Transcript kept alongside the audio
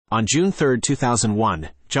On June 3, 2001,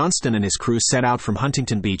 Johnston and his crew set out from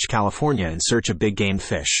Huntington Beach, California in search of big-game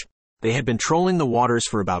fish. They had been trolling the waters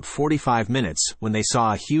for about 45 minutes when they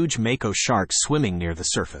saw a huge Mako shark swimming near the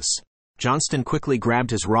surface. Johnston quickly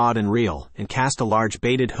grabbed his rod and reel and cast a large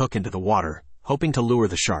baited hook into the water, hoping to lure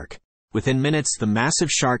the shark. Within minutes, the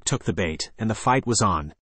massive shark took the bait, and the fight was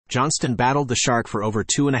on. Johnston battled the shark for over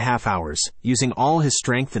 2.5 hours, using all his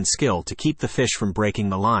strength and skill to keep the fish from breaking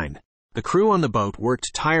the line. The crew on the boat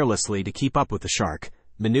worked tirelessly to keep up with the shark,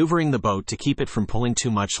 maneuvering the boat to keep it from pulling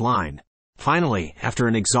too much line. Finally, after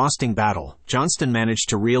an exhausting battle, Johnston managed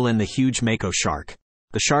to reel in the huge Mako shark.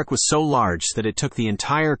 The shark was so large that it took the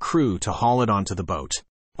entire crew to haul it onto the boat.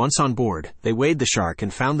 Once on board, they weighed the shark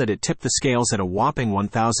and found that it tipped the scales at a whopping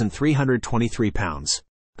 1,323 pounds.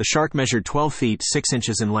 The shark measured 12 feet 6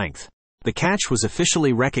 inches in length. The catch was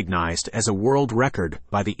officially recognized as a world record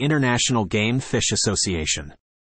by the International Game Fish Association.